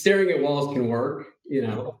Staring at walls can work.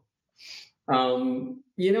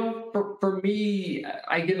 For me,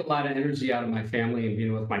 I get a lot of energy out of my family and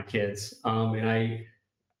being with my kids. And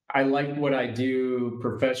I like what I do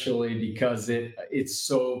professionally because it's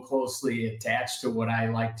so closely attached to what I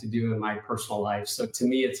like to do in my personal life. So to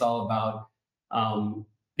me, it's all about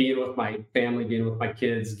being with my family, being with my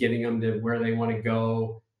kids, getting them to where they want to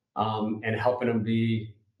go, and helping them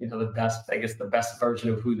be, the best, I guess, the best version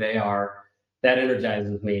of who they are. That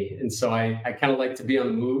energizes me, and so I kind of like to be on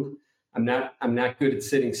the move. I'm not good at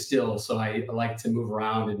sitting still, so I like to move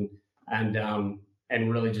around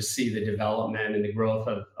and really just see the development and the growth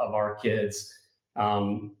of our kids.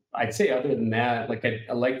 I'd say other than that, like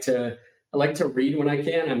I like to read when I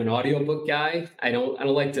can. I'm an audiobook guy. I don't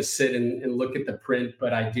like to sit and look at the print,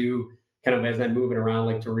 but I do kind of, as I'm moving around,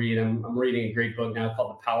 like to read. I'm reading a great book now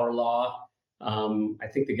called The Power Law. I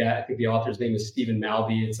think the author's name is Stephen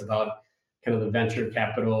Malby. It's about kind of the venture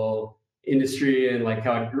capital industry and like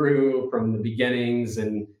how it grew from the beginnings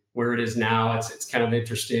and where it is now. It's kind of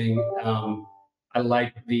interesting. I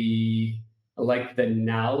like the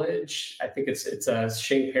knowledge. I think it's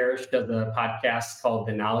Shane Parrish does a podcast called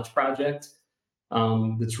The Knowledge Project.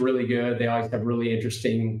 That's really good. They always have really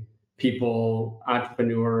interesting people,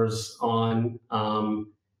 entrepreneurs on,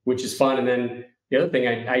 which is fun. And then the other thing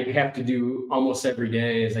I have to do almost every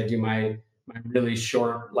day is I do my really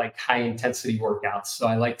short, like high intensity workouts. So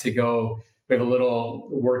I like to go. We have a little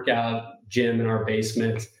workout gym in our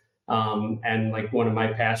basement, and like one of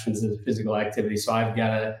my passions is physical activity. So I've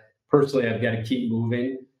got to keep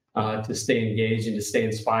moving to stay engaged and to stay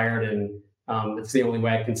inspired. And it's the only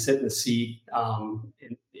way I can sit in the seat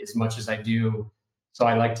as much as I do. So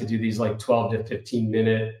I like to do these like 12 to 15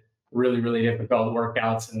 minute, really, really difficult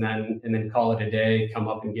workouts and then call it a day, come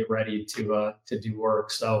up and get ready to do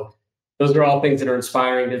work. So those are all things that are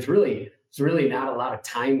inspiring. There's really not a lot of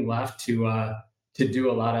time left to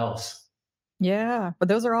do a lot else. Yeah, but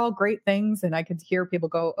those are all great things, and I could hear people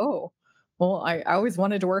go, "Oh, well, I always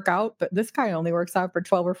wanted to work out, but this guy only works out for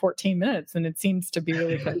 12 or 14 minutes, and it seems to be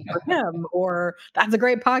really great for him," or "That's a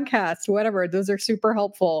great podcast," whatever. Those are super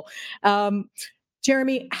helpful. Um,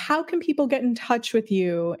 Jeremy, how can people get in touch with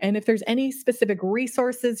you? And if there's any specific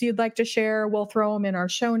resources you'd like to share, we'll throw them in our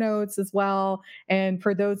show notes as well. And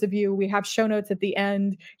for those of you, we have show notes at the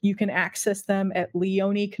end. You can access them at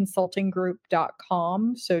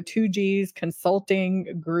leoneconsultinggroup.com. So 2Gs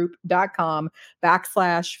consultinggroup.com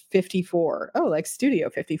 /54. Oh, like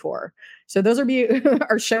Studio 54. So those are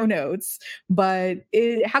our show notes. But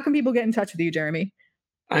how can people get in touch with you, Jeremy?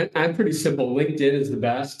 I'm pretty simple. LinkedIn is the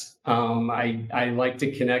best. I like to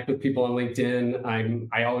connect with people on LinkedIn.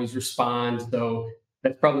 I always respond, so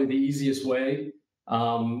that's probably the easiest way.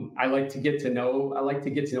 I like to get to know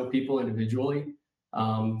people individually.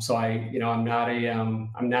 So I'm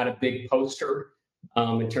not a big poster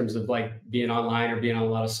in terms of like being online or being on a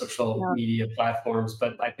lot of social media platforms,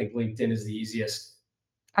 but I think LinkedIn is the easiest.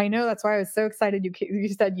 I know, that's why I was so excited you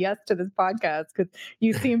said yes to this podcast, because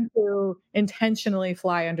you seem to intentionally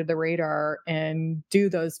fly under the radar and do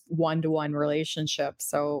those one-to-one relationships.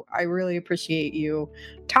 So I really appreciate you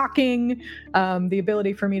talking, the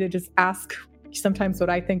ability for me to just ask sometimes what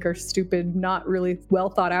I think are stupid, not really well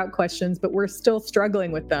thought out questions, but we're still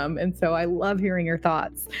struggling with them. And so I love hearing your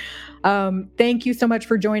thoughts. Thank you so much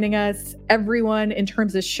for joining us. Everyone, in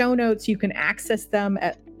terms of show notes, you can access them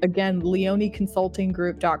at, again,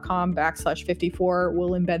 leoneconsultinggroup.com /54. We'll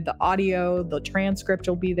embed the audio, the transcript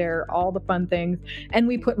will be there, all the fun things. And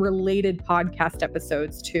we put related podcast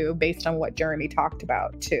episodes too, based on what Jeremy talked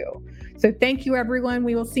about too. So thank you, everyone.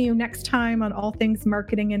 We will see you next time on All Things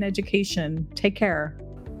Marketing and Education. Take care.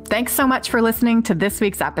 Thanks so much for listening to this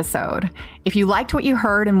week's episode. If you liked what you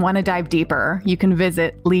heard and want to dive deeper, you can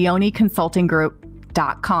visit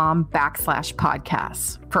leoneconsultinggroup.com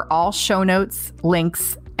 /podcasts for all show notes,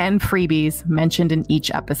 links, and freebies mentioned in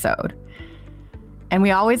each episode. And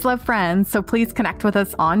we always love friends, so please connect with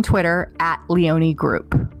us on Twitter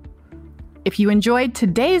 @LeoneGroup. If you enjoyed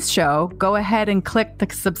today's show, go ahead and click the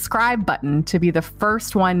subscribe button to be the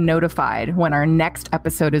first one notified when our next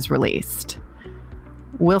episode is released.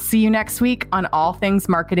 We'll see you next week on All Things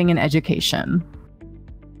Marketing and Education.